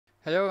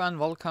Hello and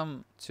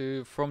welcome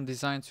to From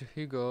Design to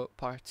HUGO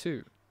Part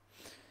 2.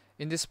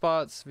 In this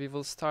part, we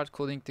will start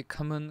coding the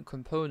common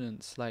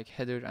components like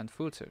header and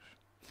footer.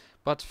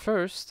 But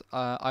first,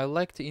 I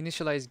like to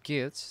initialize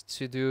Git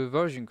to do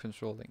version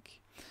controlling.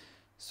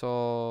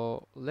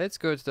 So let's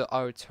go to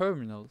our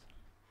terminal.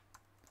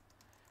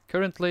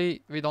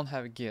 Currently, we don't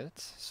have Git,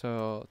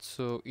 so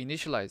to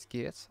initialize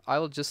Git, I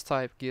will just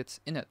type git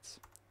init.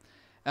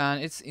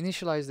 And it's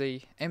initialized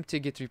a empty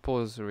Git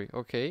repository,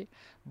 okay?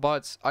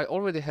 But I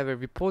already have a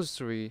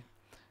repository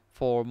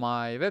for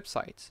my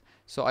website,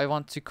 so I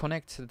want to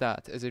connect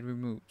that as a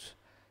remote.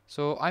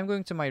 So I'm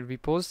going to my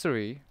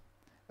repository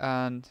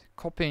and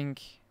copying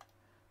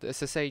the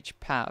SSH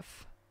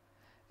path,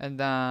 and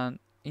then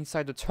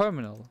inside the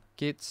terminal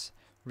git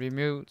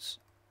remote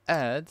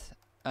add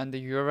and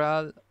the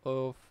URL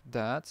of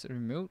that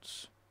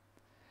remote,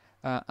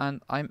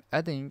 and I'm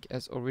adding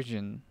as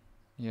origin.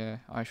 Yeah,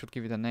 I should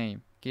give it a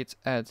name. Git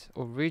add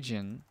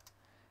origin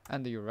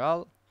and the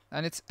URL,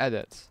 and it's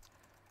added.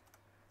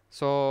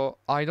 So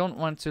I don't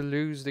want to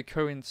lose the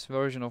current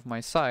version of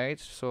my site,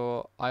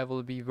 so I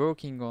will be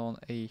working on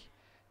a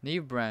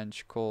new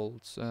branch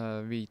called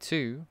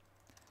v2.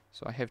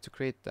 So I have to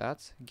create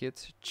that,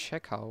 git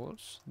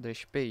checkout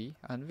 -b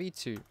and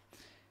v2.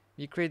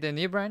 We create a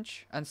new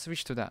branch and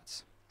switch to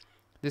that.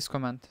 This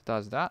command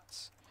does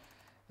that.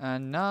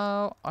 And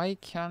now I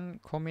can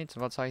commit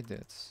what I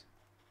did.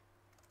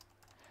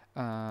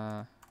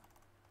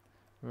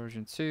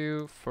 Version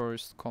 2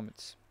 first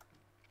commit.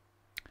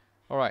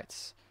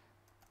 Alright,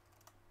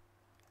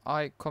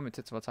 I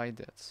committed what I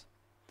did.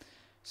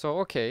 So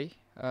okay,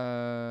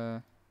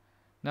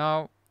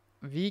 now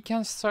we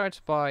can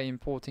start by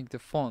importing the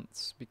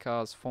fonts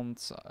because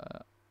fonts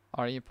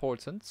are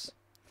important,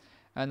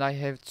 and I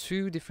have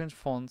two different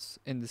fonts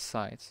in the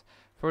site.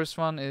 First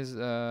one is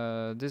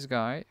this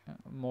guy,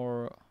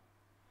 more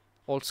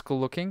old school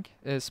looking,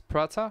 is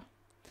Prata,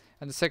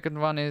 and the second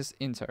one is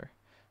Inter.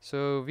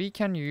 So we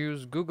can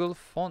use Google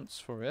Fonts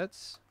for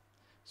it.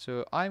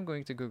 So I'm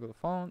going to Google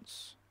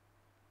Fonts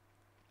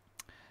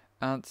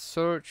and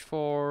search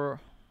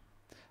for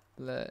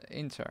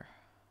Inter.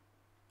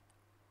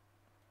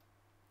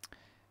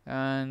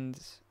 And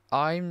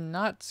I'm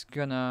not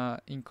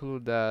gonna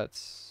include that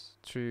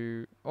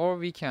through, or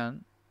we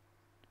can.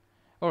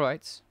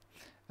 Alright,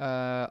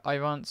 I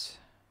want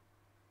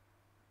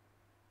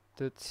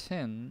the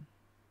 10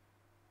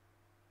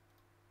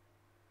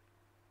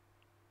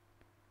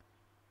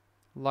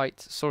 light.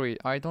 Sorry,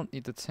 I don't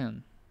need the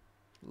 10.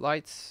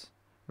 Light,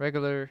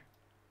 regular,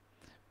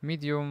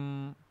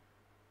 medium,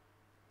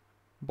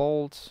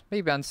 bold,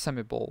 maybe, and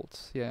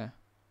semi-bold. Yeah.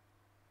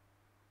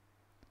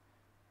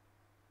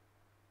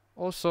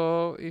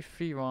 Also, if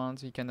we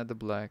want, we can add the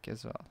black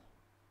as well.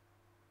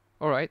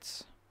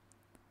 Alright,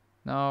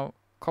 now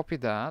copy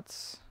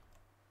that,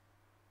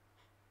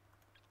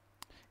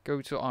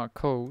 go to our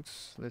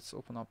codes, let's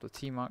open up the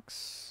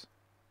tmux.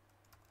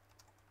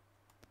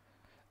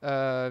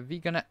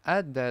 We're gonna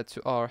add that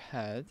to our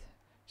head.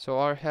 So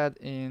our head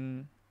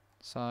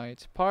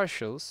inside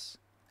partials,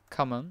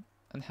 common,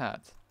 and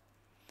head.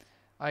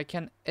 I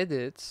can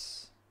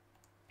edit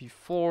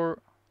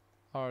before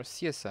our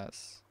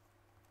CSS.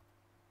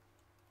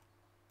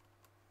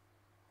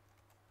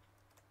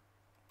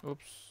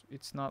 Oops,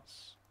 it's not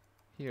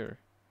here.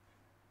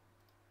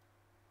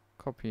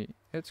 Copy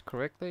it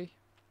correctly.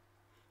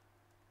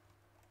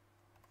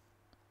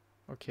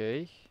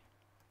 Okay.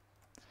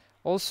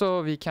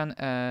 Also, we can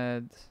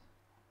add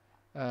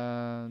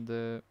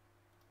the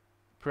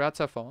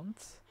Prata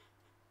font.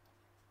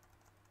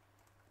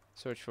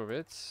 Search for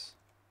it.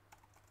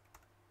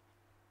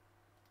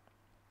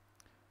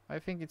 I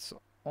think it's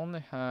only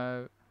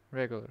have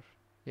regular.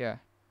 Yeah.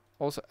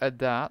 Also add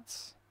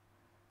that.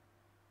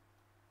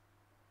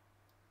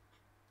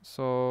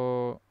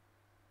 So,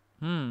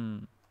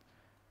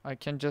 I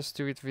can just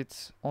do it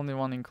with only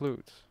one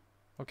include.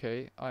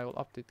 Okay, I will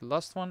update the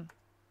last one.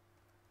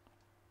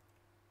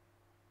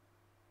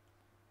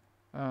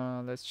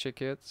 Let's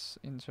check it.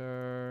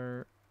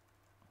 Inter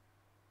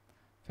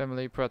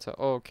family Prata.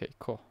 Oh, okay,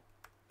 cool.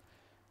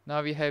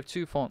 Now we have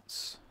two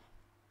fonts.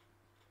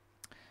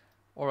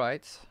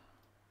 Alright.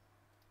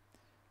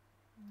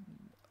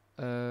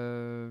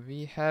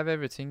 We have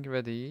everything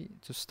ready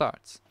to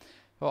start.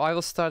 So I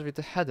will start with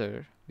the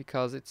header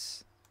because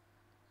it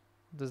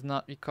does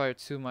not require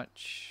too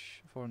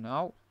much for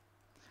now.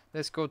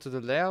 Let's go to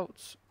the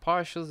layout,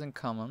 partials and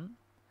common.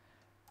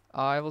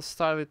 I will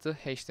start with the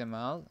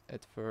HTML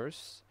at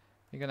first.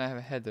 We're gonna have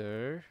a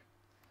header.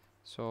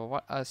 So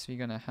what else we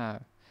gonna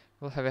have?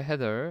 We'll have a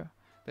header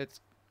that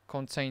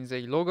contains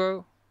a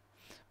logo,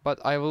 but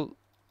I will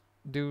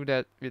do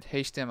that with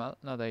HTML,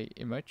 not a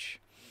image.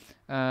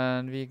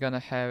 And we're gonna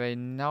have a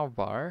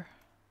navbar.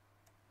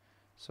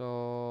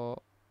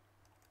 So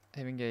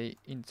having a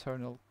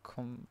internal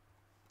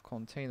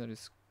container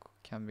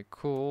can be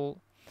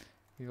cool.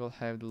 We will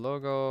have the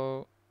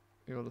logo.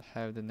 We will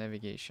have the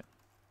navigation.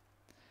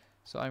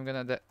 So I'm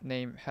gonna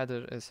name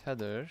header as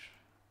header.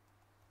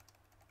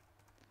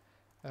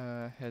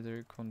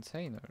 Header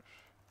container.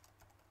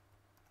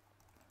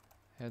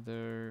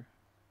 header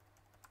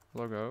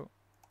logo,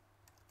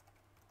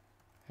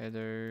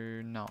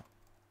 header now.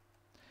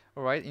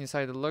 Alright,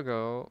 inside the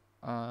logo,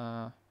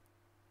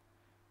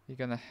 you're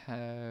gonna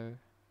have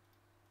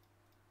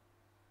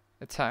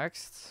a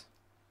text.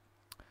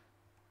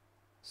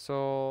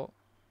 So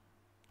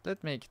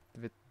let's make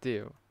it with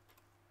div.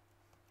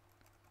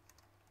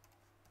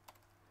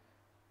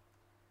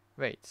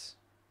 Wait,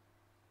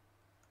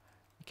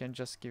 you can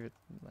just give it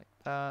like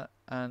that,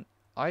 and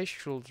I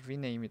should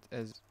rename it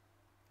as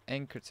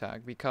anchor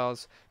tag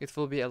because it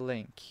will be a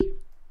link.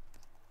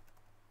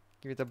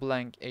 Give it a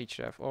blank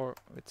href or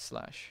with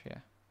slash, yeah.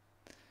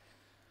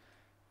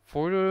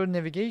 For the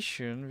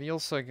navigation, we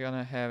also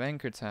gonna have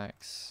anchor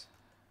tags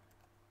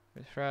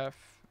with ref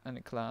and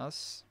a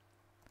class.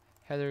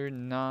 Header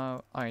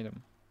now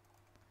item.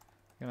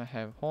 Gonna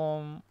have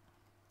home.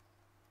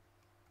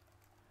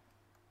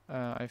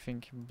 I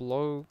think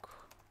blog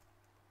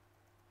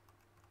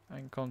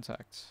and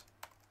contacts.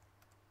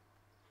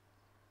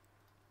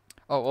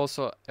 Oh,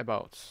 also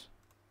about.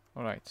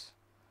 All right.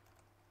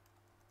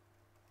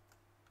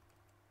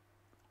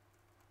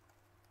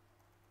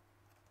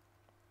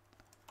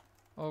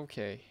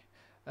 Okay.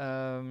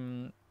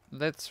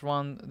 Let's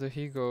run the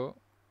HUGO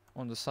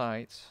on the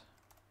site.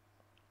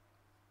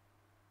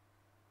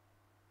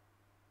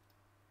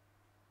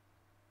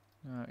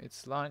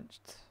 It's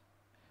launched.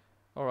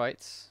 All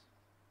right.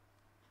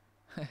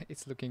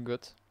 It's looking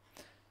good.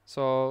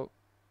 So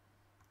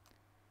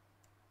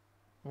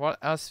what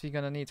else we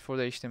gonna need for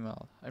the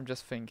HTML? I'm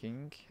just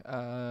thinking.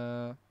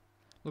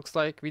 Looks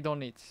like we don't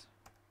need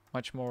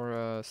much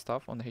more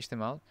stuff on the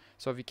HTML,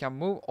 so we can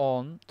move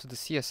on to the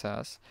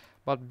CSS.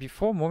 But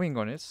before moving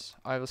on it,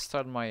 I will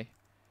start my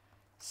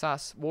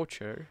SAS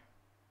watcher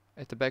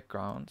at the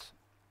background.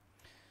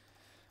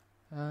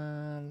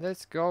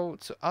 Let's go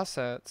to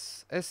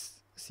assets,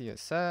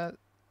 SCSS,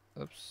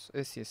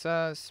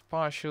 SCSS,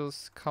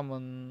 partials,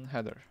 common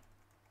header.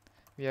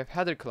 We have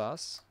header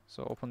class,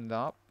 so open it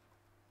up.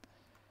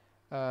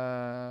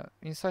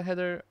 Inside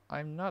header,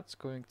 I'm not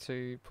going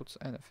to put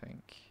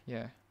anything.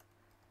 Yeah,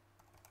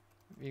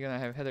 we're gonna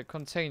have header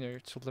container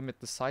to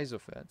limit the size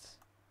of it,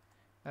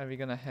 and we're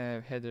gonna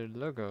have header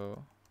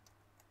logo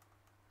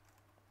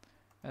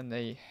and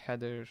a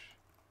header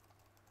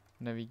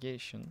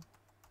navigation.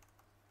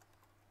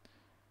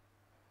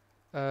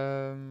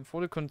 For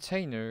the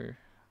container,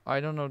 I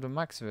don't know the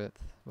max width,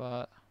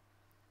 but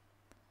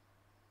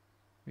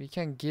we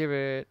can give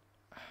it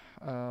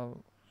I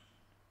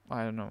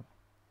don't know,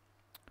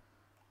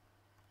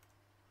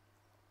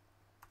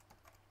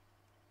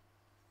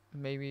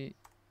 maybe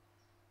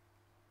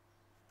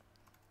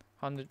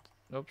 100.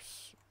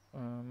 Oops,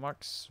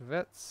 max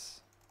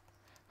width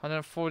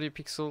 140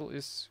 pixel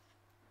is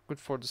good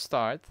for the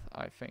start,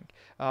 I think.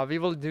 We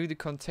will do the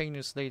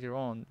containers later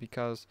on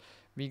because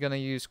we're gonna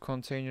use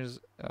containers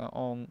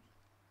on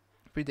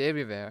pretty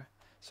everywhere.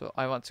 So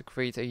I want to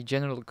create a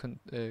general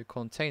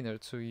container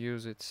to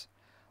use it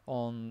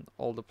on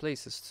all the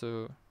places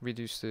to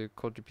reduce the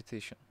code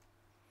repetition.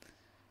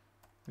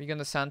 We're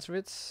gonna center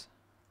it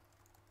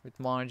with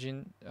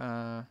margin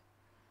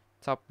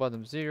top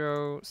bottom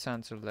 0,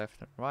 center left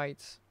and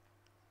right.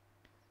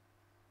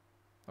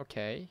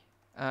 Okay,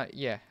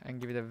 yeah, and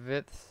give it a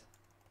width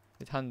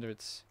with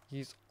hundreds.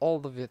 Use all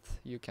the width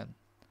you can.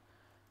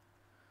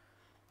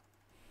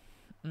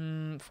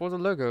 For the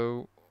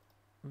logo,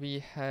 we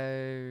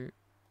have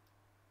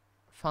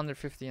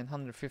 150 and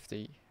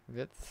 150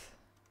 width,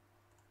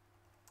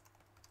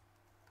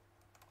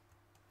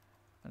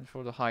 and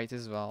for the height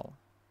as well.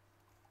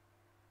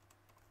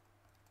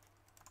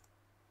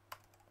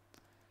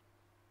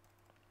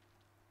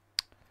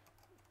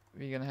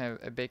 We're gonna have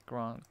a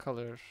background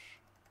color.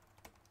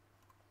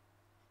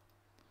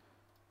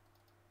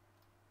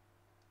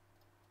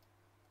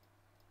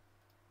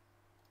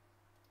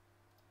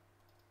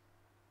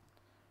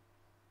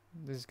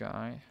 This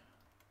guy.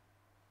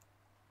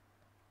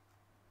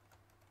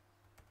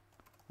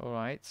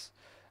 Alright,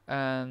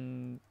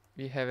 and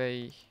we have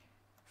a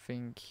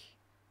think.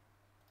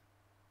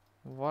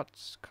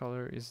 What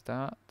color is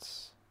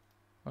that?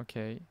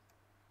 Okay.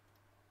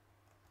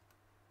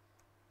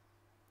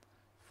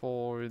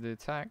 For the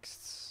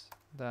texts,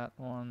 that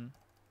one.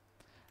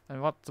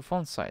 And what the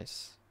font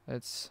size?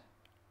 It's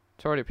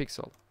 30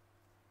 pixel.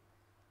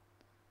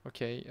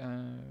 Okay,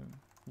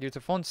 give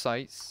the font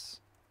size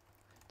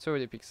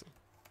 30 pixel.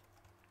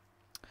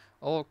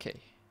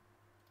 Okay.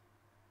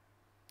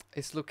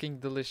 It's looking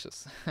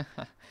delicious.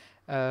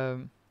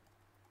 By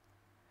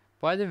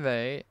the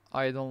way,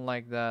 I don't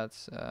like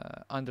that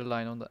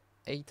underline on the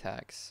A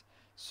tags.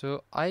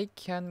 So I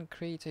can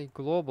create a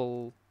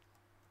global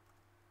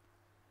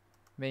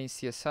main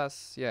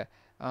CSS. Yeah,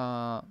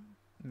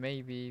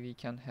 maybe we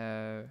can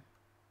have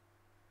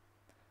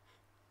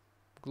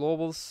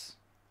globals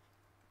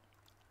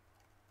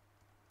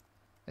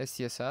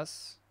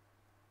SCSS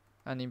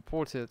and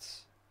import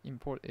it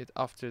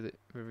after the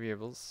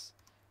variables.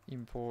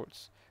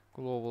 Import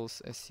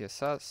globals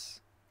SCSS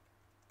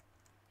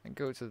and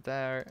go to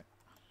there,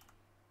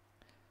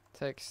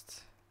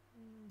 text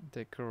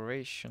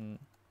decoration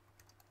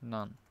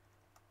None.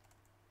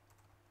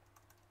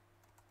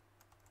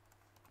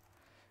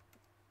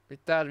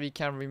 With that, we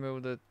can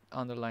remove the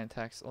underline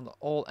text on the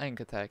all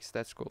anchor text.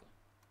 That's cool.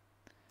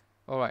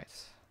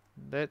 Alright,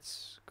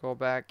 let's go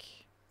back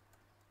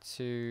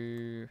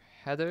to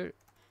header.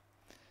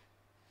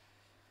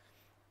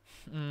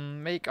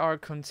 Make our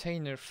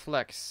container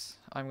flex.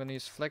 I'm gonna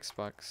use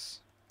flexbox.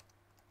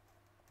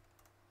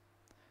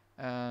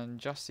 And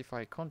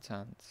justify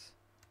content.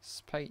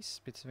 Space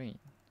between.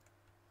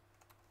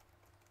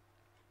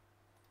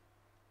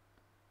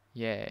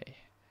 Yay.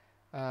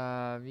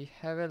 We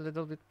have a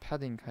little bit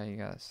padding, I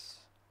guess.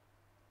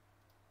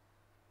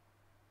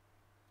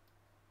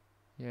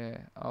 Yeah,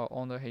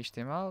 on the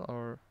HTML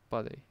or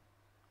body.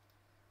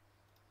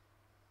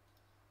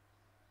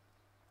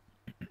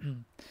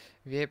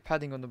 We have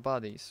padding on the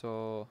body,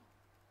 so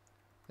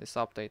let's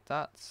update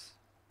that.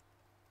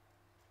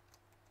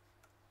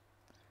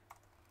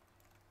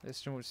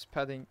 Let's remove this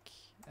padding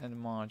and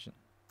margin.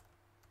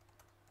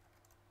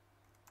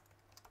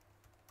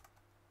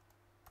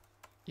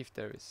 If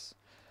there is.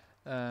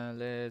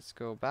 Let's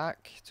go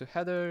back to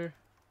header.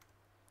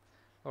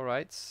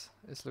 Alright,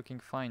 it's looking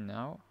fine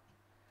now.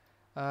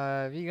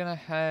 We're gonna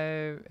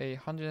have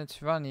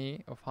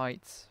 120 of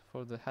height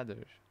for the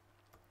header.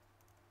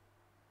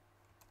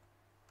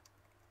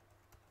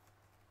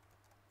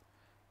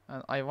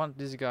 And I want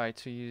this guy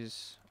to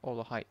use all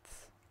the height.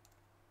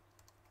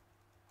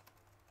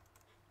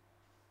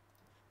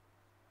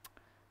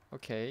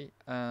 Okay,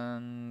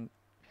 and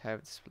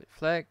have display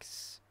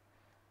flex.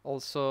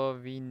 Also,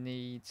 we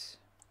need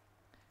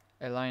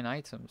align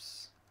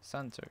items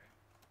center.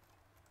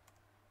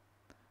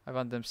 I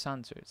want them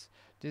centered.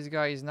 This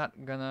guy is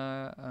not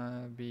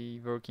gonna be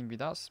working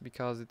with us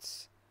because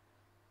it's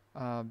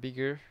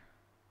bigger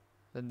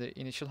than the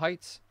initial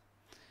height.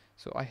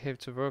 So I have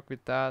to work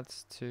with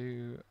that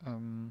to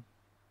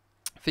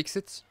fix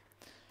it.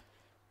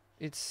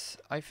 It's,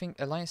 I think,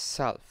 align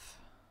self.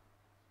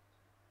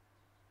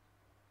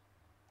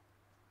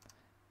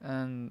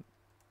 And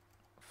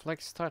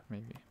flex start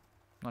maybe.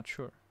 Not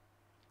sure.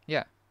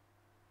 Yeah.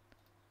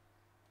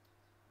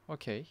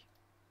 Okay.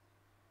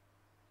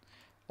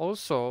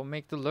 Also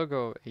make the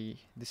logo a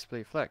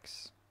display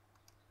flex.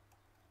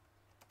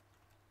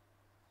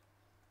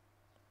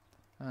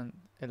 And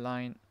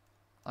align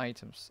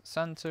items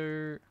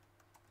center.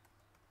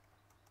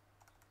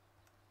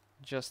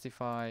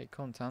 Justify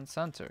content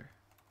center.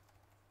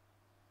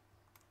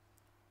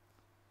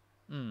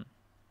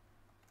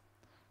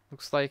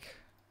 Looks like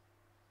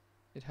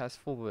it has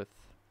full width.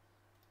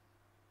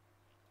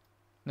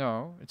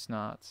 No, it's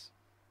not.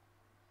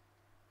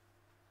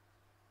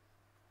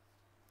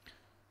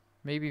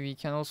 Maybe we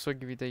can also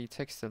give it a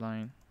text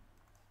align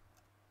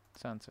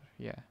center.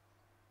 Yeah.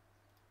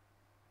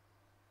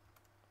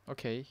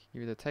 Okay,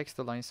 give it a text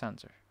align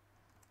center.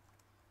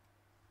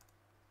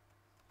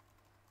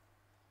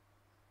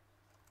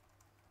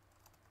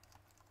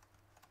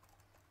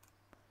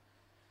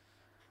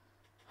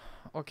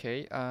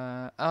 Okay,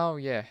 oh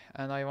yeah,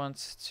 and I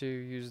want to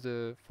use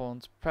the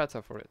font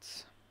Preta for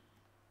it.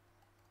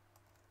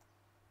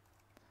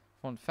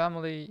 Font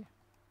family,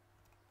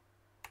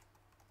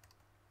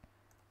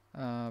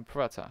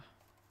 Preta.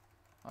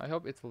 I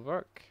hope it will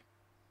work.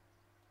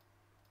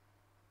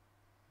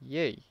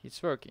 Yay,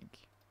 it's working.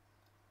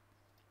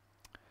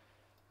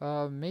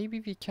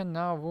 Maybe we can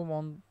now move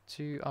on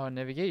to our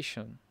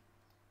navigation.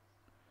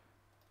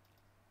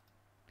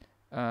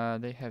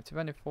 They have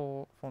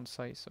 24 font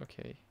size,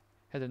 okay.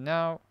 Header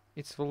now,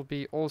 it will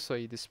be also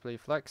a display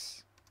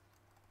flex.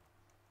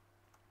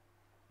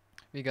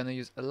 We're gonna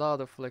use a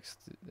lot of flex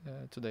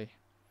today.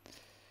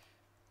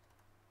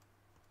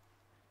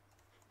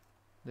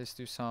 Let's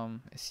do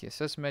some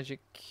CSS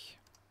magic.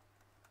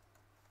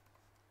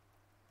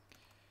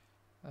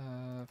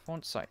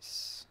 Font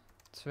size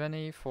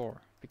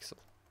 24 pixel.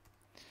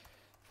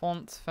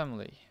 Font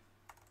family.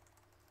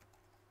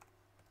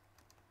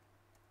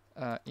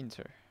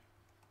 Enter.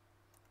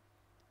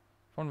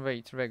 Font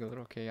weight regular.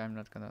 Okay, I'm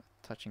not gonna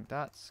touching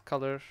that.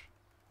 Color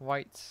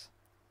white.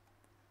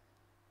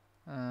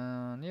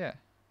 And yeah,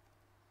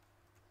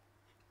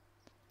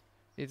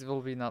 it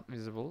will be not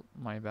visible.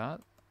 My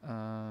bad.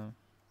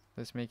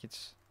 Let's make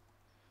it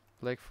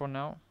black for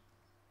now.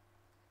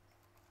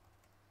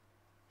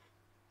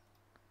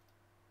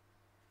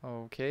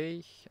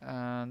 Okay,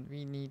 and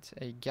we need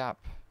a gap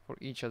for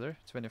each other.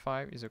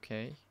 25 is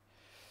okay.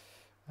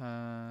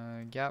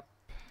 Gap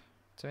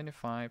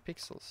 25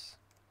 pixels.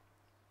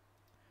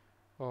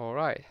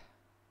 Alright.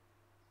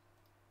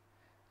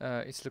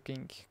 It's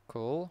looking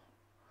cool.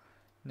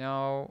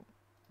 Now,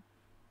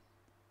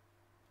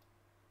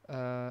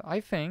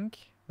 I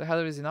think the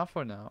header is enough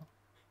for now.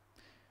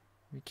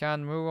 We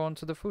can move on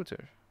to the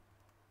footer.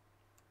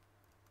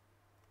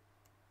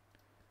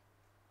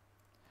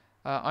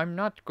 I'm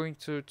not going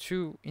to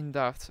too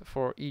in-depth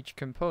for each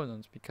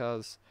component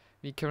because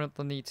we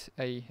currently need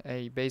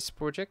a base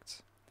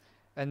project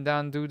and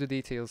then do the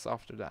details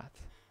after that.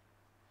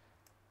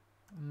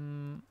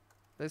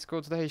 Let's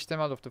go to the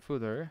HTML of the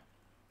footer.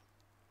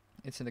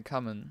 It's in the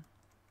common.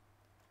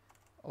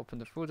 Open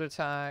the footer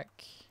tag.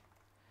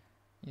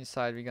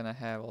 Inside we're gonna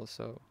have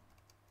also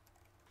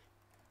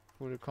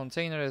footer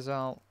container as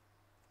well.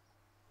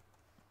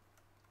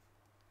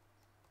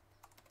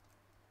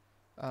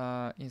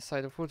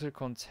 Inside the footer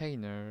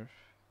container,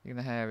 you're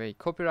gonna have a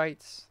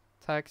copyright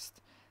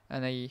text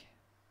and a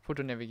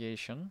footer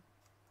navigation.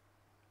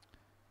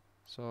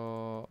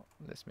 So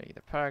let's make it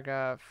a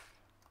paragraph.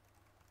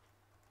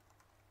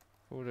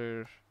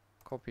 Footer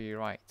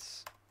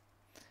copyrights,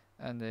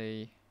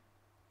 and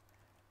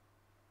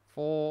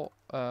for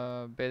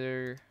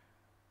better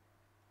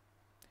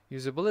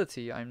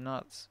usability, I'm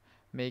not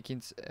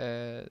making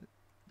the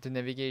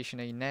navigation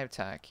a nav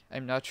tag.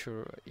 I'm not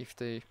sure if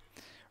the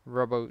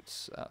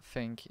robots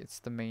think it's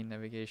the main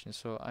navigation,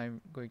 so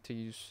I'm going to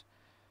use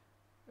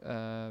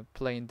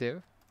plain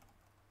div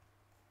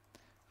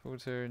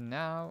footer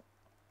now,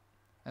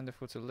 and the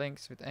footer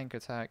links with anchor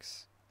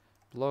tags,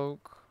 blog,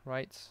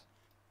 right,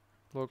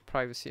 blog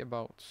privacy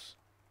about,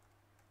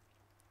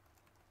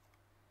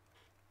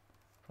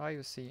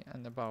 privacy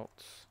and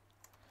about.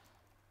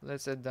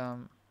 Let's add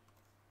them,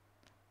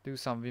 do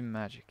some Vim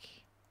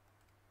magic.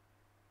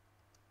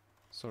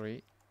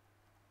 Sorry.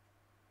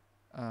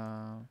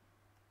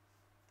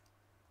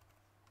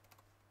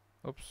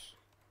 Oops.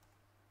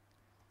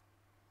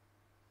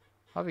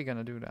 How are we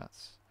gonna do that?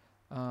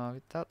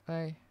 With that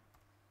way?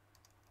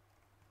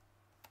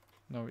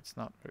 No, it's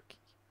not working.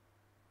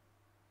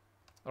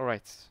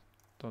 Alright,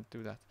 don't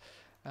do that.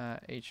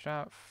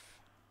 Href.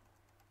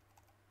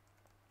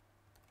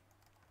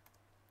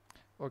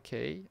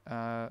 Okay.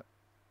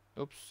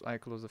 Oops, I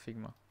closed the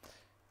Figma.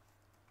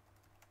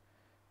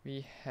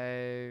 We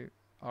have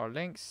our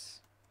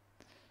links.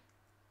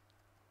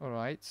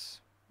 Alright.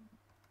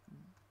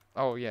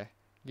 Oh yeah,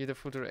 give the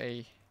footer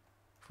a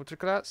footer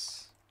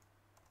class.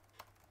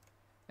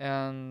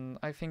 And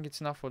I think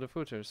it's enough for the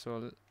footer,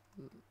 so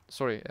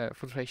sorry,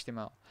 footer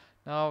HTML.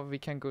 Now we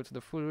can go to the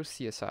footer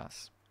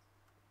CSS.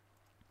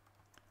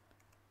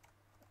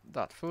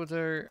 Dot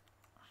footer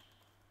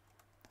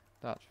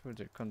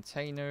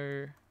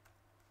container,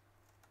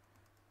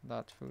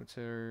 dot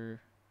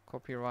footer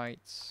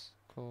copyrights,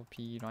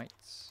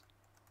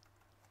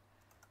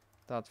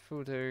 dot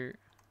footer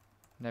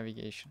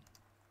navigation.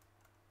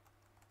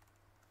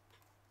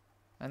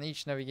 And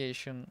each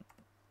navigation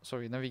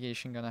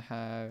gonna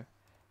have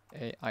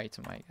a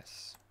item, I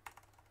guess.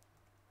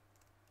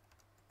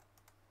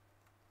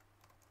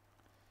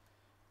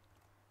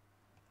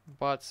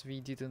 But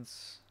we didn't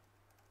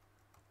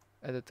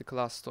edit the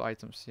class to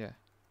items, yeah.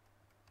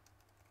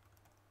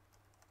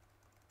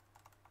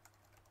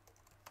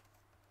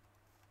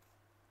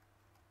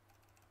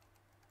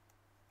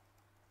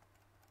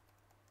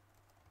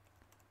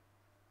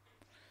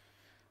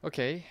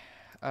 Okay,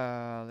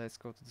 let's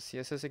go to the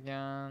CSS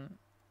again.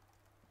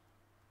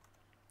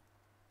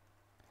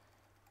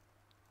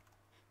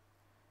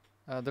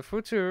 The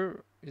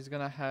footer is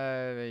gonna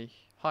have a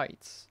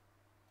height.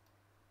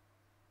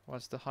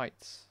 What's the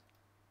height?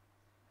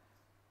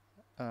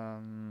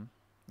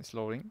 It's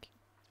loading.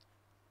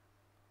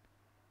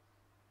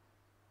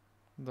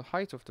 The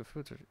height of the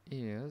footer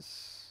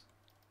is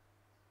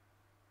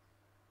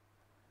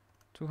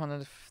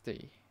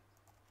 250.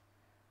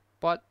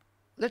 But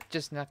let's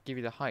just not give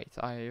it a height.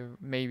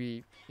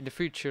 Maybe in the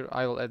future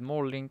I will add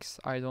more links.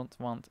 I don't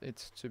want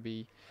it to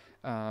be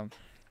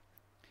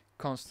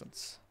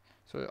constant.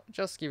 So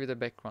just give it a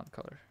background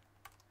color.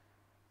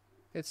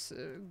 It's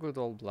good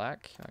old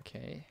black,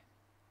 okay.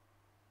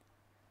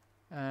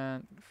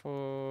 And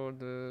for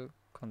the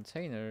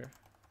container,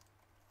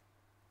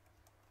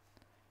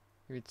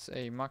 it's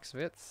a max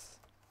width,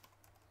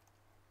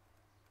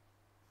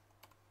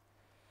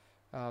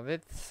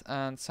 width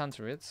and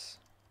center width,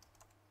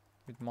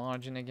 with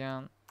margin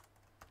again,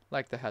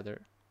 like the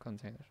header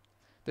container.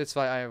 That's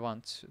why I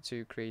want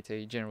to create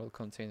a general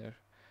container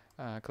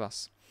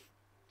class.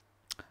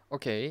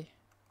 Okay.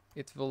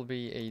 It will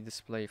be a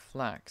display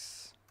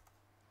flags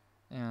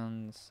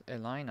and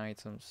align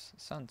items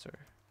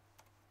center.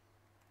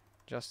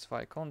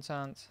 Justify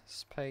content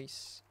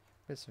space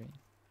between.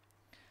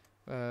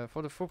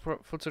 For the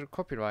footer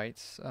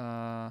copyrights,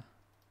 we're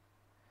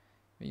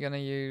gonna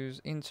use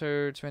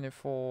inter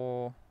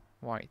 24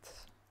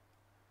 white.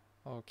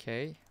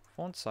 Okay,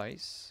 font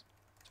size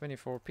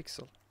 24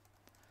 pixel.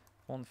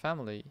 Font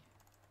family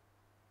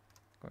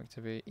going to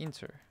be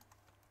inter,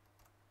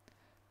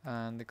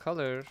 and the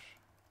color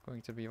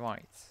going to be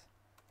white.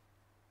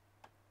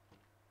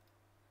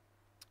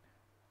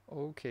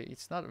 Okay,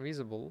 it's not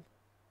visible.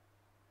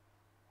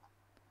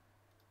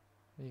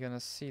 You're gonna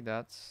see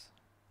that.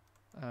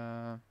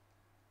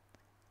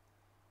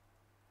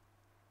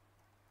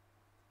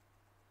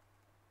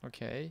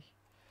 Okay.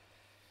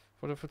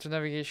 For the footer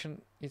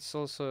navigation, it's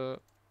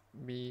also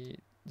be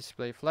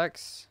display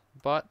flex,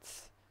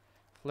 but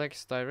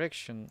flex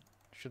direction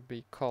should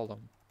be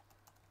column.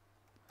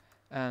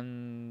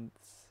 And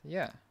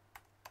yeah.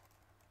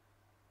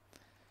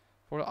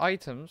 For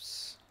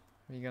items,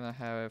 we're gonna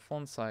have a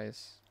font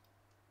size.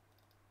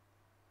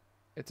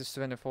 It is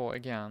 24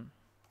 again.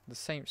 The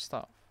same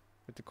stuff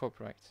with the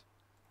copyright.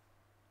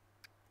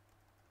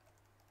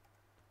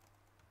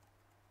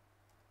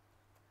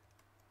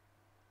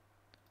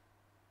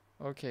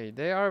 Okay,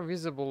 they are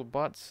visible,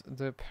 but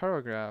the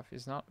paragraph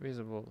is not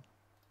visible.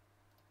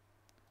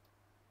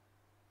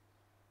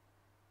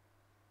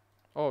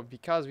 Oh,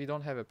 because we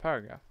don't have a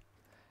paragraph.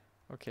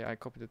 Okay, I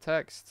copy the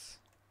text.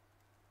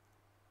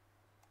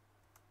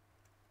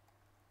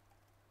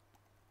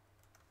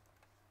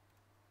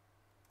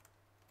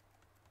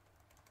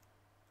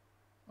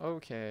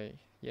 Okay,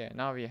 yeah,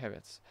 now we have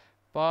it.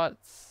 But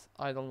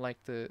I don't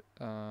like the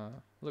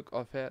look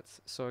of it,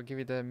 so give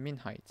it a min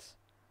height.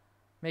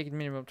 Make it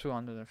minimum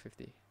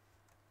 250.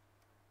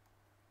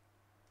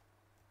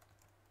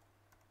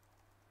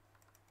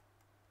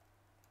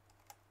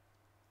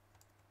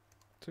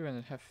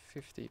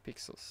 250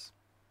 pixels.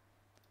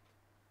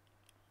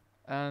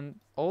 And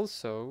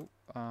also,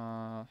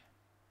 the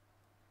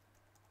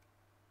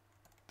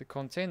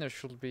container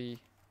should be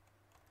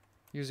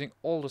using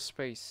all the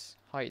space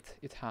height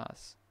it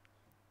has.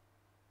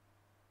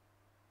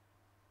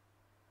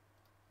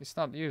 It's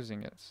not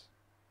using it.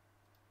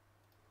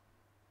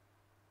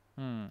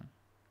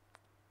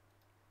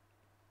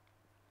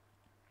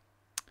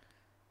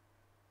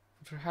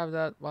 But you have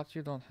that, but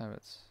you don't have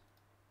it.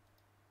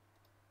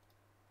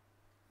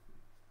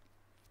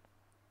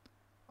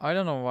 I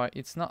don't know why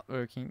it's not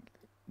working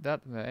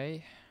that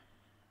way.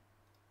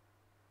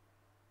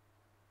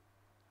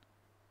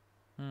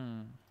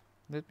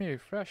 Let me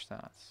refresh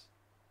that.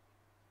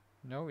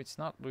 No, it's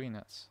not doing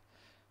it.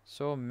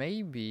 So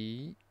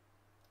maybe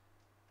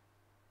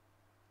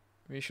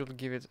we should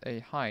give it a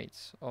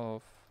height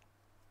of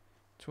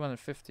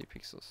 250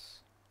 pixels.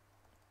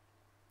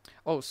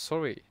 Oh,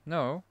 sorry.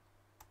 No.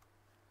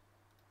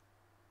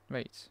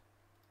 Wait.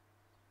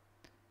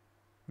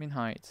 Min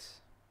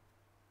height.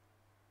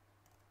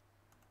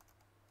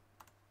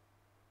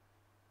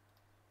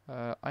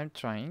 I'm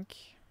trying.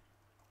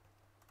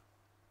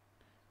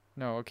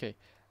 No, okay.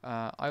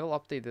 I will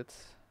update it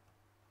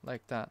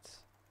like that.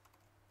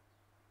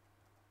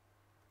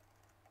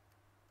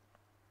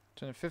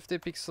 250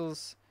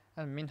 pixels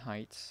and min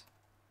height.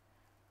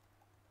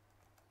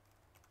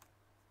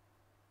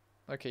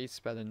 Okay, it's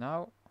better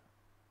now.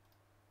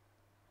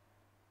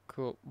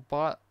 Cool,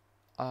 but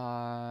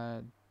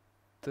the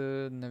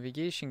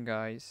navigation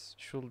guys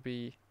should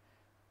be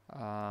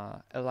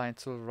aligned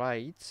to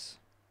right.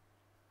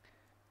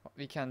 What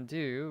we can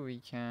do, we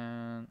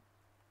can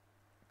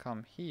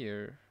come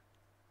here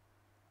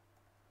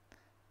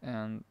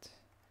and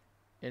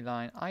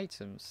align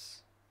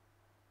items,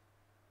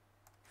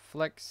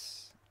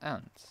 flex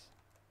and.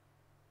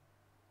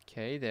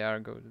 Okay, they are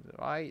go to the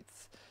right.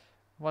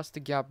 What's the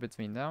gap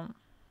between them?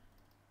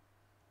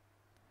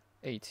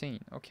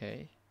 18,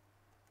 okay.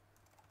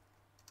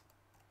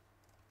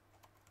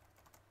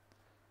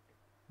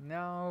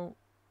 Now,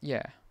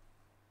 yeah,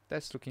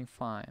 that's looking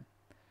fine.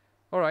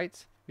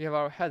 Alright, we have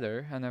our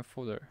header and a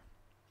footer.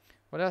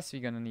 What else are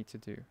we gonna need to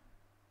do?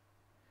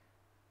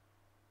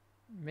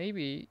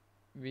 Maybe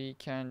we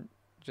can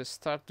just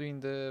start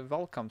doing the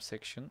welcome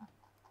section.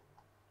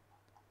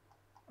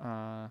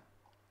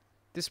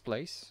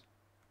 Displays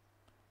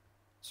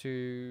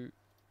to,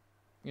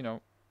 you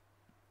know,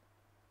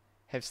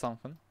 have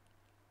something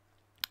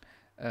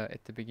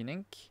at the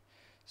beginning.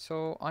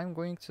 So I'm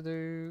going to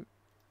do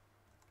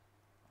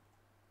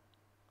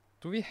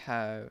we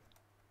have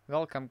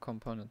welcome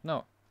component?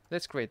 No,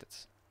 let's create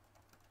it.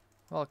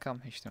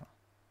 Welcome HTML.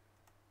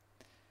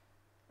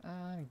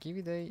 Give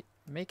it a,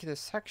 make it a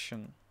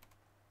section,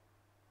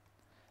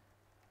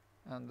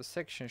 and the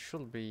section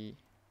should be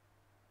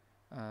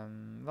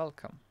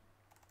welcome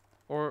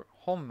or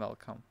home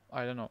welcome.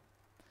 I don't know.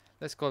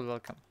 Let's call it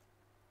welcome.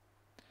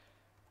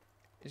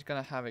 It's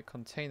gonna have a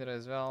container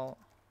as well.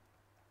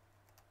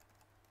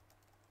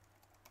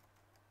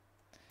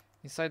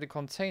 Inside the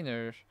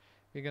container,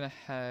 we're gonna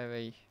have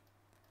a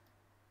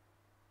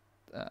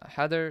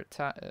header,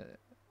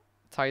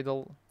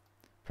 title,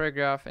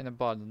 paragraph, and a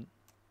button.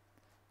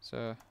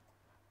 So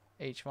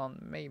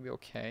H1 may be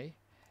okay.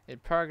 A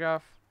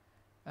paragraph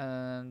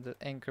and the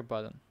anchor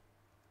button.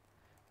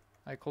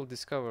 I call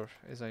discover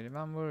as I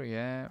remember.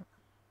 Yeah.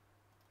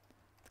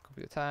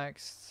 Copy the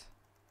text.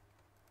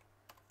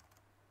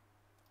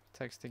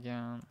 Text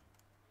again.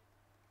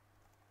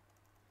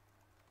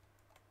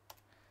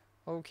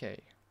 Okay.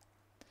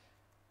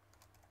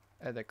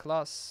 Add a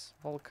class,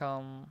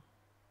 welcome,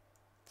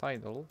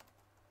 title,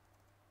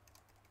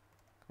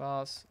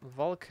 class,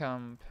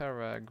 welcome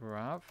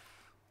paragraph,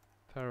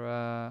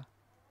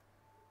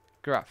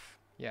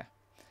 yeah,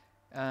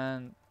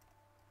 and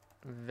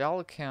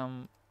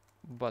welcome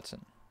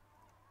button.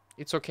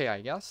 It's okay,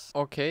 I guess.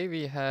 Okay,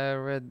 we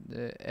have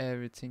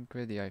everything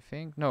ready, I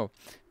think. No,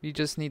 we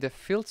just need a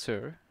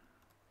filter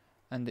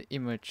and the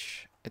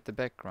image at the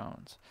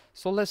background.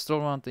 So let's draw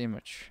around the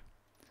image.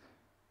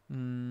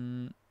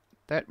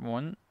 That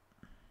one,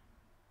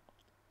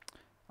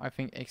 I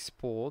think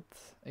export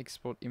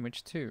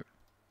image too.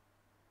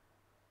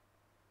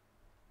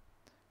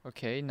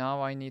 Okay,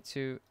 now I need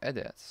to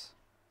edit.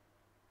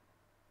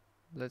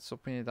 Let's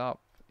open it up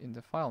in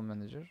the file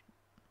manager.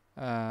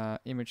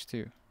 Image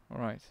 2.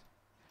 Alright.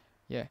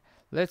 Yeah.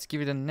 Let's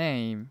give it a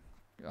name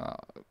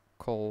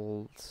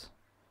called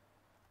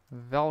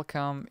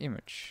welcome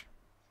image.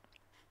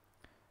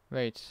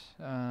 Wait,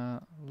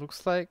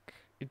 looks like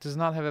it does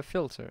not have a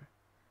filter.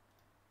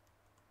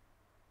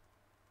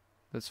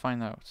 Let's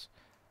find out.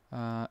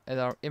 Add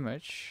our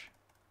image,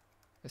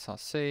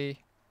 src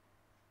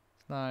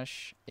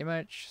slash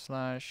image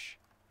slash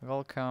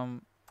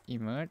welcome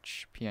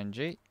image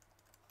png.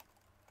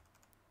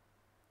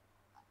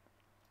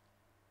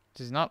 It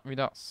is not with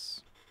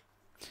us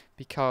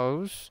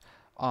because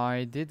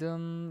I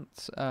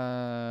didn't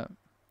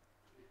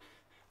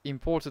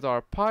imported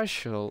our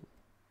partial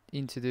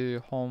into the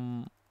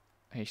home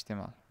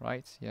HTML,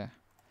 right? Yeah.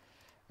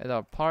 Add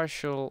our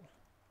partial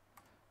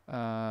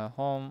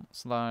home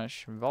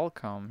slash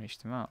welcome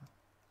HTML.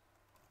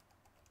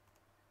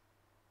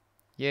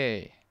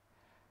 Yay.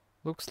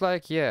 Looks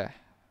like, yeah,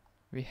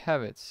 we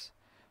have it,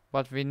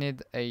 but we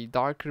need a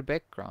darker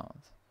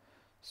background.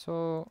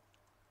 So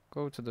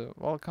go to the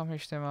welcome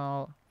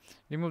HTML,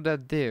 remove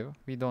that div,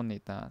 we don't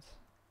need that.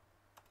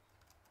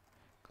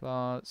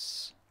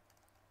 Class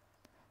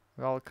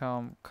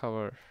welcome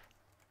cover,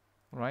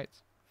 right?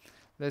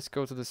 Let's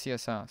go to the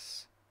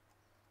CSS.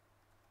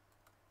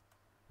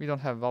 We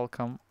don't have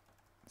welcome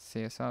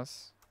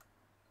CSS.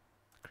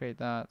 Create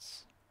that.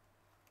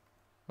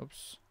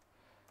 Oops.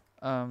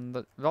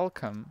 The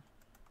welcome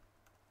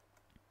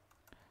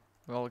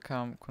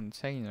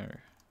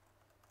container.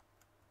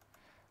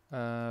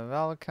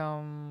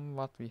 Welcome,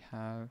 what we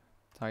have,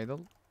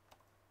 title.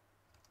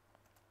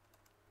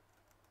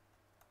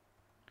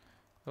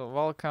 So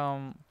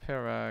welcome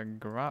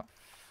paragraph.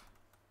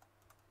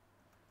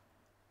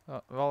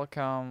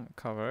 Welcome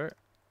cover.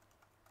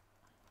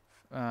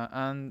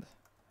 And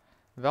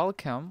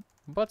welcome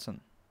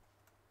button.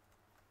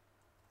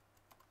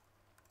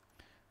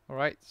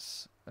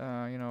 Alright,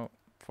 you know,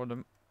 for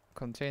the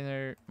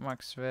container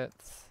max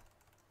width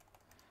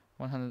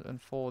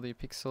 140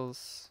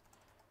 pixels.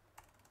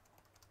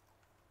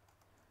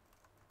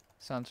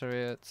 Center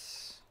it.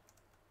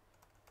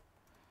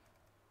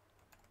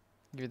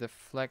 Give it a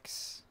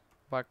flex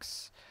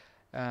box.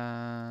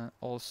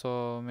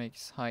 Also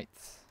makes height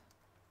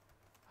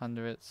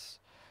 100.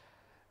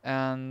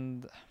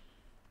 And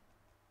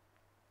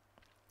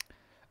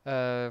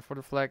for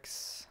the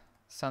flex,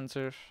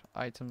 center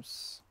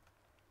items,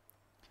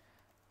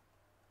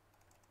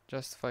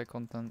 justify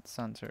content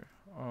center.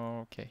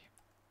 Okay.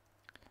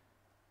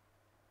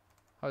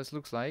 How this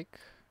looks like.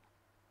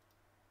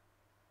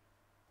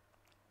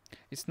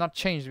 It's not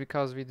changed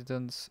because we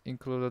didn't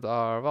include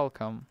our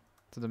welcome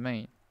to the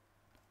main.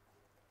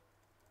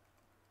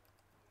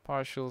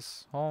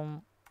 Partials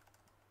home.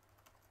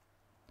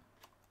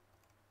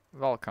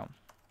 Welcome.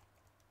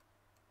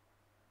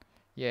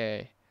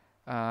 Yay.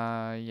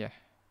 Yeah.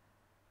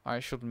 I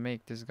should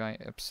make this guy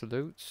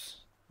absolute.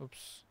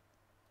 Oops.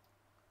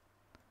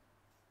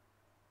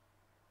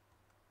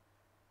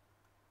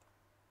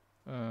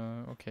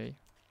 Okay.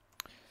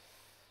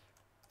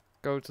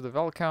 Go to the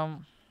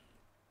welcome.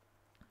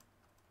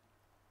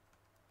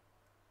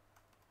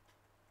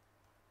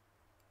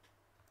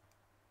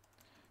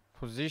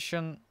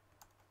 Position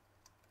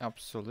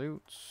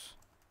absolute.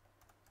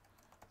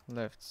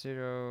 Left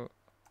 0.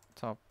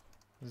 Top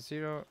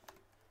 0.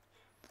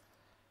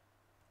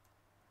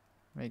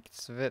 Make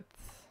its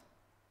width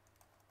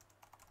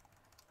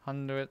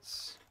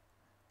hundreds.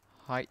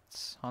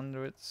 Heights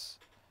hundreds.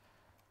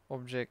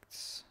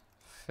 Objects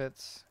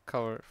fit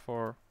cover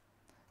for,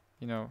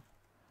 you know,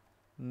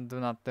 do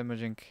not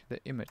damaging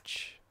the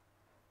image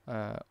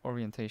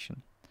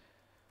orientation.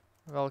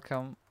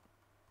 Welcome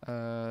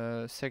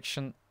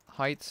section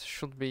height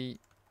should be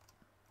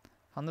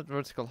 100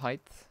 vertical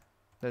height.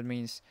 That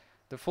means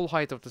the full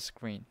height of the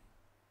screen.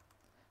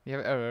 We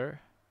have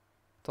error.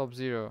 Top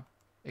 0.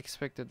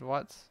 Expected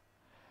what?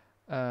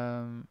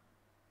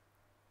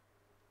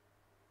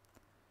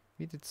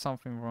 We did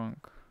something wrong.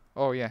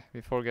 Oh yeah,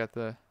 we forgot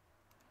the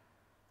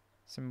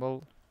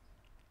symbol.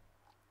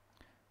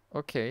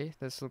 Okay,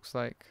 this looks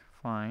like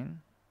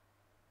fine.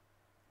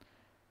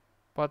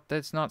 But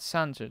that's not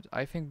centered.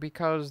 I think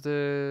because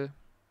the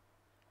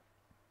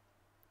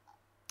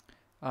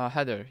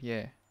header,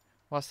 yeah.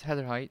 What's the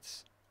header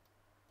height?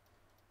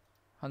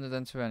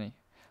 120.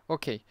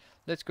 Okay,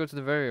 let's go to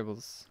the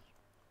variables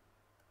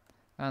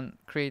and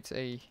create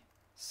a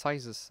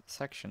sizes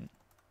section.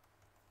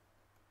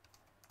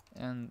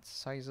 And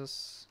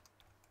sizes.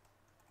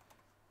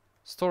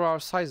 Store our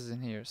sizes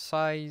in here.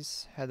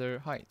 Size, header,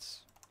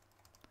 heights.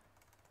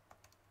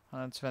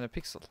 120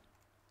 pixel.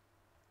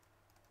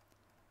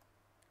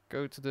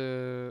 Go to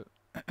the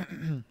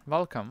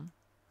welcome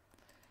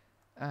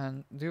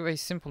and do a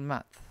simple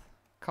math.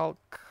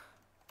 Calc.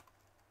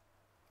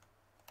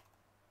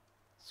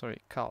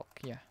 Sorry, calc,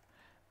 yeah.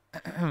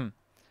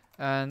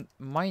 And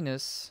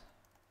minus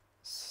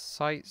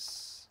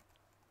size,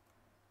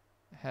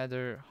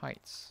 header,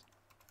 heights.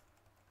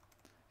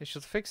 It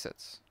should fix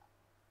it.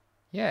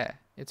 Yeah,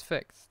 it's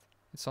fixed.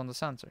 It's on the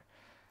center.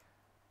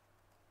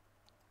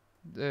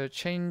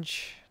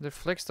 Change the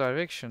flex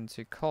direction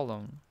to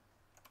column.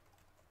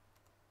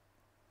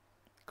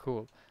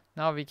 Cool.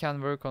 Now we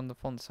can work on the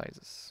font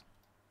sizes.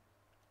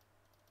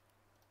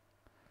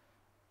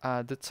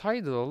 The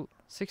title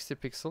 60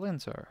 pixel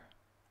enter.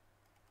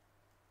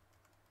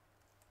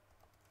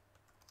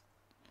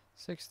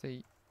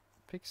 60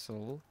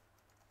 pixel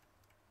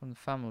on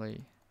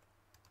family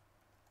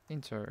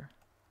enter.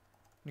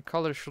 The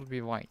color should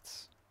be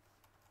white.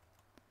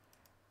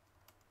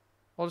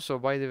 Also,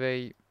 by the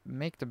way,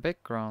 make the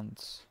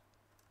background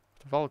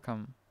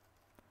welcome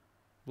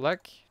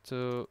black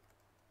to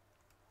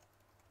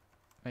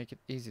make it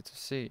easy to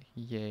see.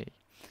 Yay.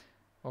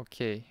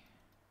 Okay.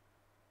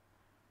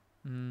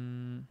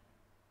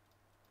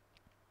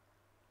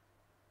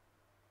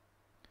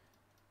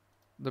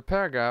 The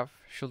paragraph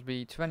should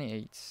be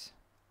 28.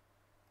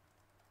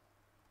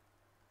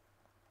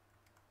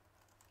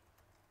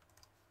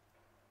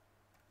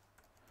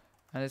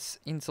 And it's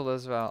inter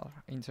as well.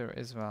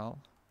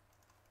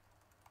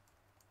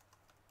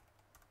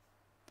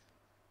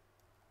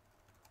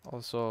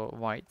 Also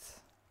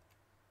white.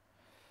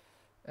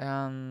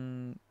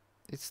 And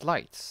it's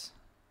light.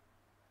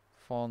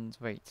 Font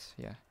weight,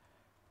 yeah.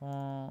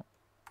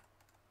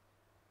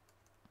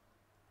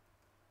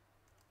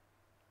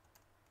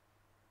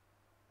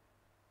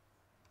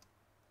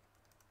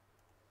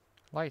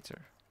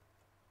 Lighter.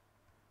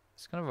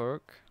 It's gonna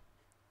work.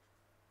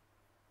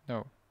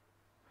 No.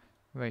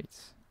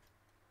 Wait.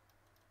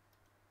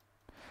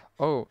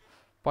 Oh,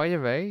 by the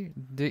way,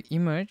 the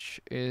image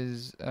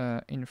is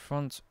in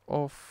front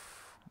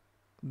of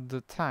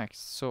the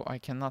text, so I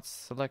cannot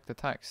select the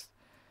text.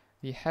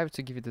 We have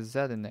to give it a Z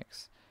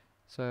index.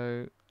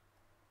 So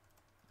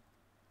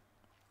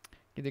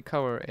give the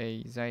cover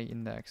a Z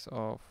index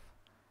of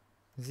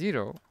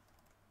 0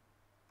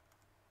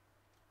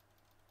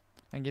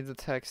 and give the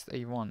text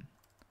a 1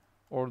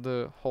 or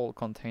the whole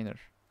container.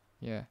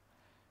 Yeah,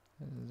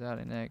 Z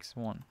index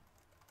 1.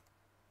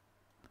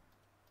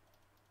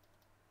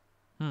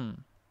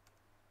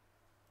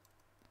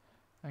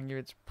 And give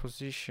it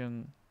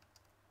position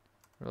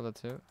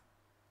relative.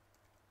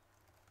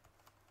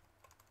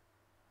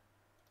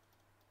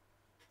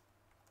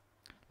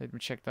 Let me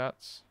check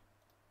that.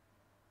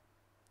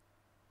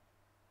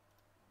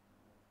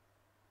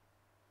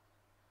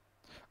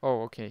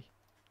 Oh, okay.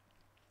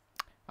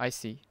 I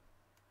see.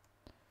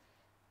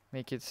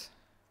 Make it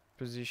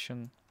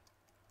position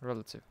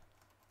relative.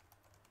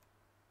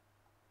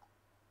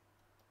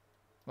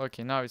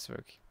 Okay, now it's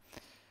working.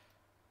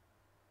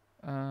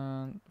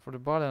 And for the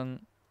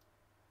button,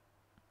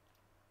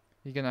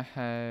 you're gonna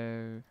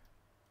have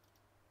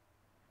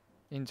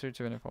enter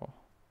 24.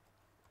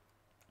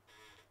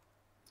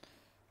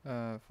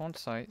 Font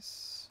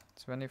size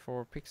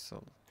 24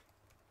 pixel.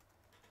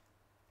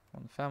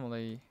 Font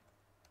family.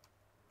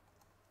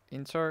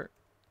 Enter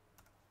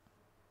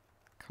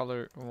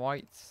color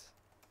white.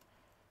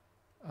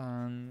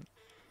 And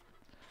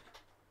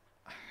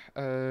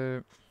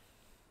give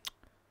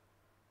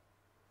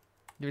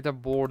it a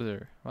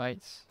border,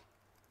 right?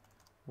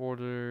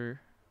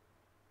 Border.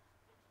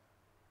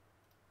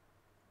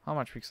 How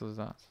much pixels is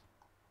that?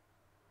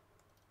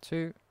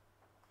 2.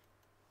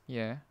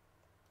 Yeah.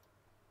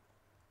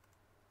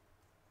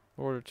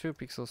 Border 2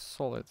 pixels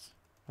solid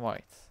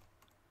white.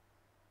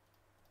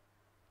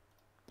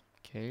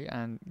 Okay,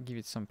 and give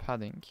it some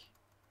padding.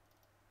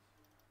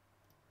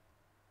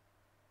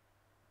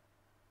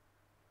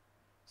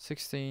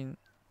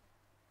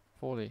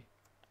 1640.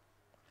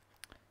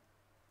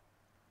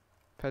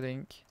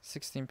 Padding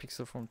 16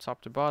 pixel from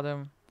top to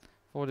bottom,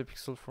 40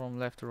 pixel from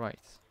left to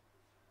right.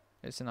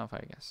 It's enough,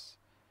 I guess.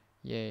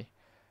 Yay.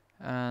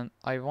 And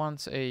I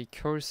want a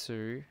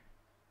cursor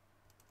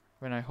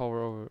when I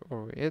hover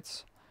over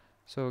it.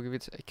 So give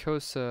it a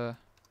cursor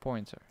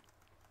pointer.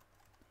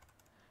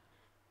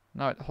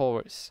 Now it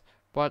hovers.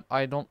 But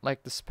I don't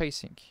like the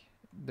spacing.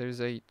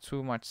 There's a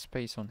too much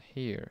space on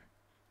here.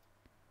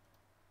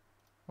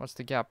 What's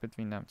the gap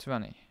between them?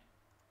 20.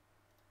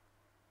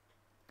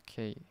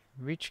 Okay.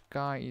 Which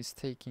guy is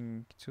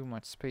taking too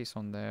much space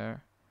on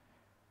there?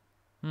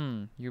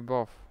 You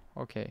both.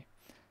 Okay.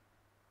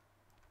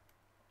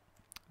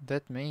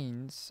 That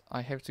means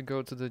I have to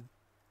go to the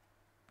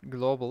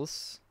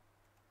globals.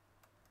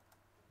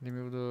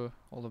 Remove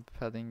all the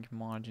padding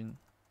margin.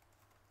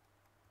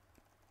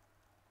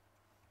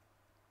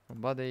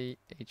 From body,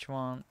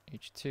 H1,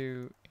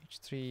 H2,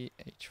 H3,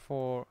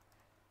 H4,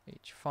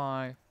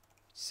 H5,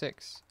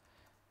 6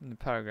 in the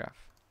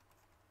paragraph.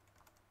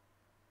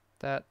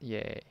 That,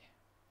 yay.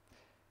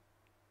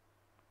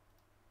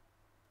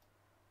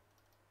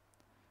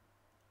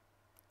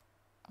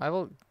 I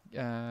will,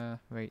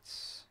 wait,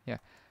 yeah.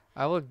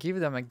 I will give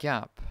them a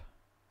gap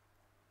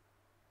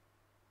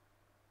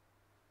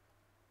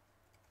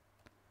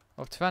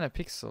of 20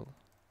 pixel,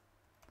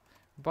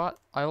 but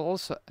I will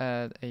also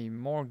add a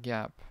more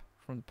gap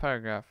from the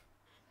paragraph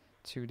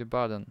to the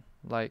button,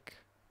 like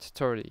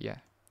 30, yeah.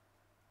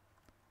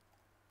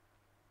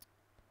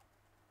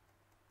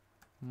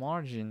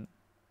 Margin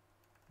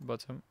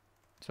bottom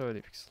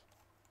 30 pixel.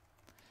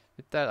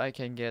 With that I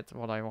can get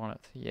what I wanted.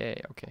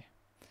 Yay, okay.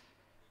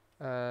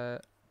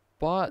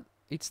 But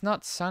it's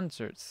not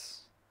centered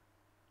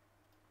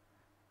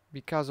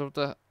because of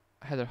the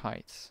header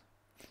height.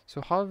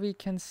 So how we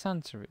can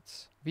center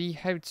it? We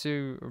have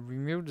to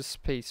remove the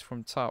space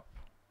from top.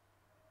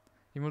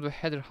 Remove the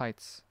header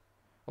height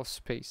of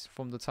space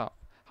from the top.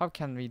 How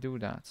can we do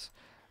that?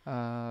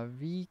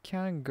 We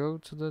can go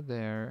to the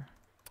there.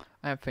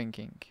 I'm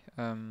thinking.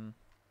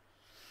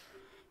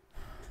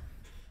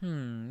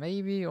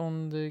 Maybe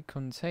on the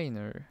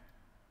container.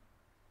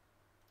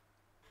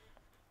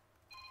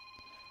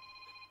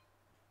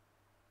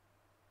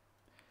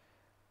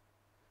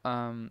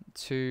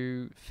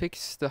 To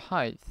fix the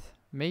height,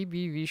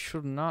 maybe we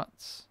should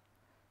not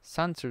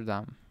center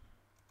them.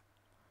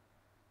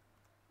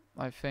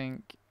 I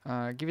think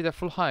give it a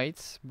full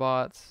height,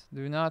 but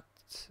do not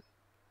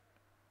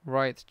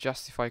write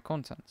justify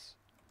contents.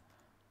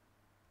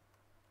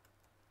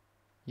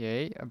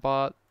 Yay,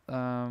 but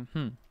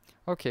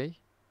okay,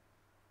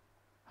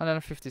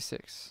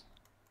 156.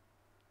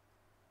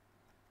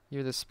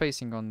 Give the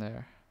spacing on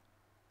there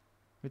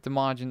with the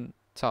margin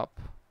top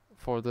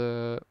for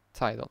the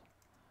title.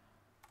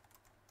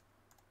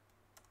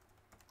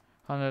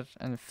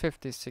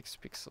 156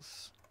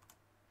 pixels.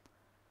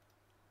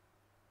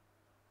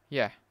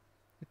 Yeah,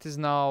 it is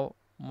now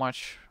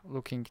much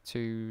looking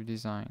to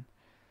design.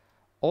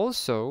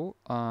 Also,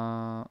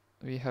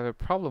 we have a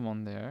problem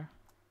on there.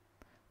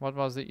 What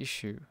was the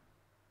issue?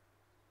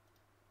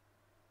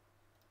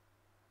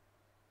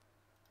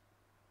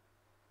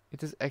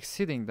 It is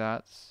exceeding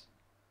that,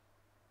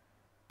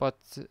 but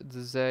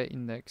the z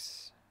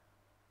index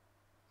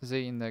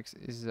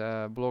is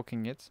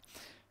blocking it.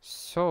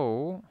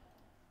 So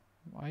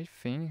I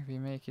think we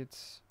make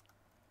it.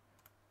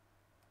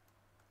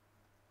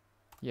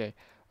 Yeah.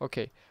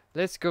 Okay.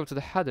 Let's go to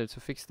the header to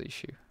fix the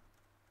issue.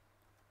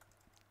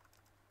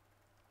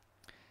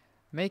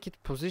 Make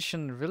it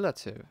position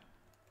relative.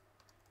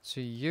 To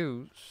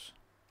use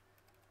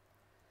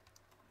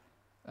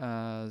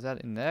z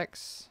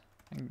index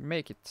and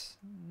make it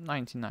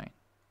 99.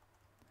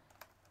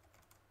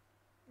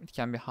 It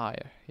can be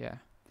higher, yeah.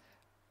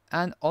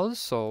 And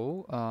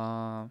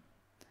also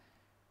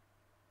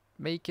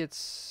make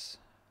its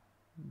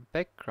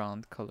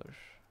background color.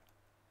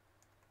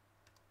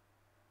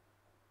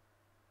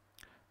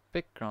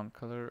 Background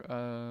color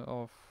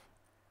of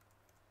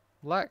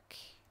black,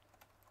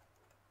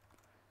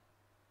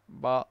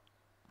 but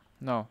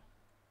no.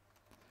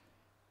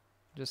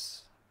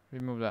 Just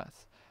remove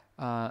that.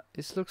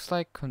 It looks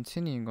like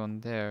continuing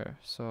on there,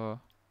 so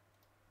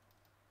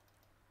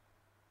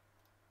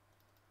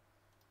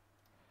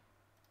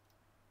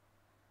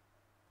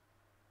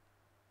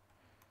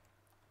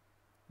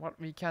what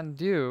we can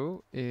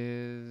do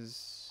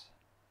is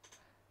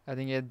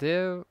adding a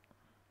div.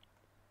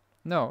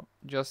 No,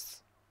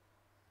 just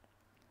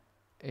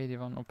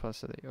 81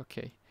 opacity.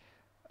 Okay.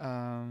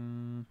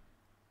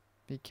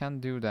 We can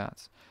do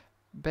that.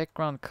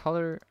 Background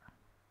color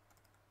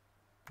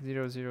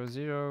 000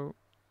 000,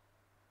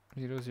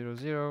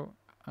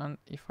 and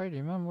if I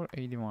remember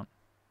 81.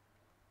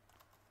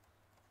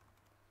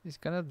 It's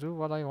gonna do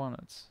what I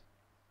wanted.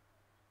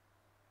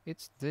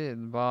 It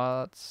did,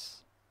 but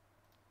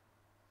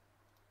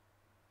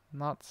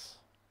not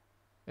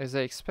as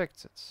I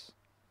expected.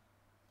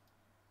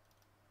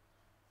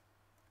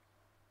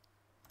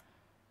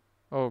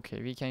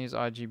 Okay, we can use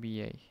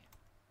RGBA.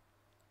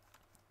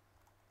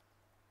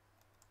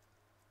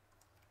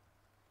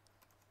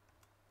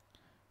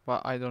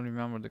 But I don't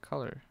remember the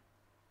color.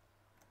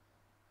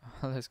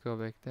 Let's go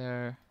back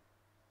there.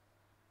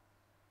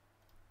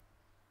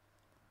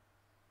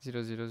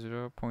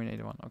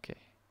 000.81. Okay.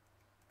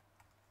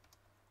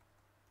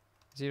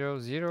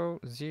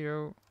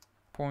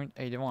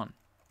 000.81.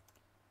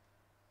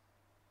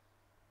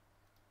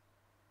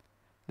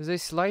 There's a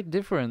slight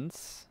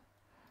difference,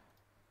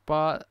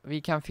 but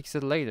we can fix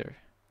it later.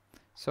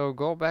 So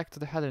go back to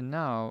the header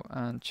now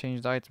and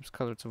change the item's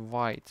color to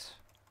white.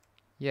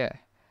 Yeah,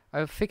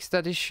 I'll fix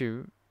that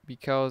issue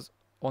because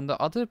on the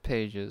other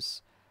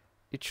pages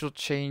it should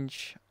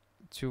change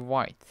to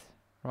white,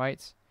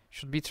 right?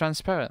 Should be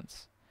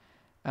transparent,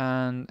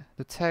 and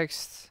the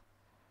text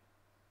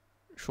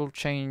should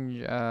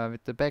change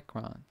with the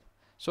background.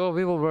 So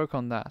we will work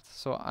on that.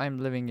 So I'm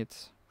leaving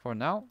it for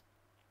now.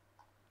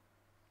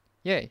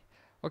 Yay.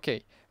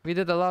 Okay, we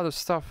did a lot of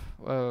stuff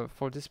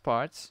for this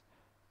part,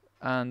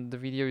 and the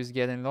video is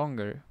getting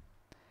longer.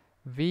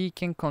 We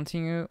can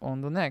continue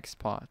on the next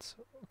part.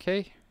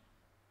 Okay,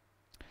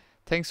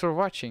 thanks for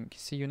watching.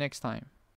 See you next time.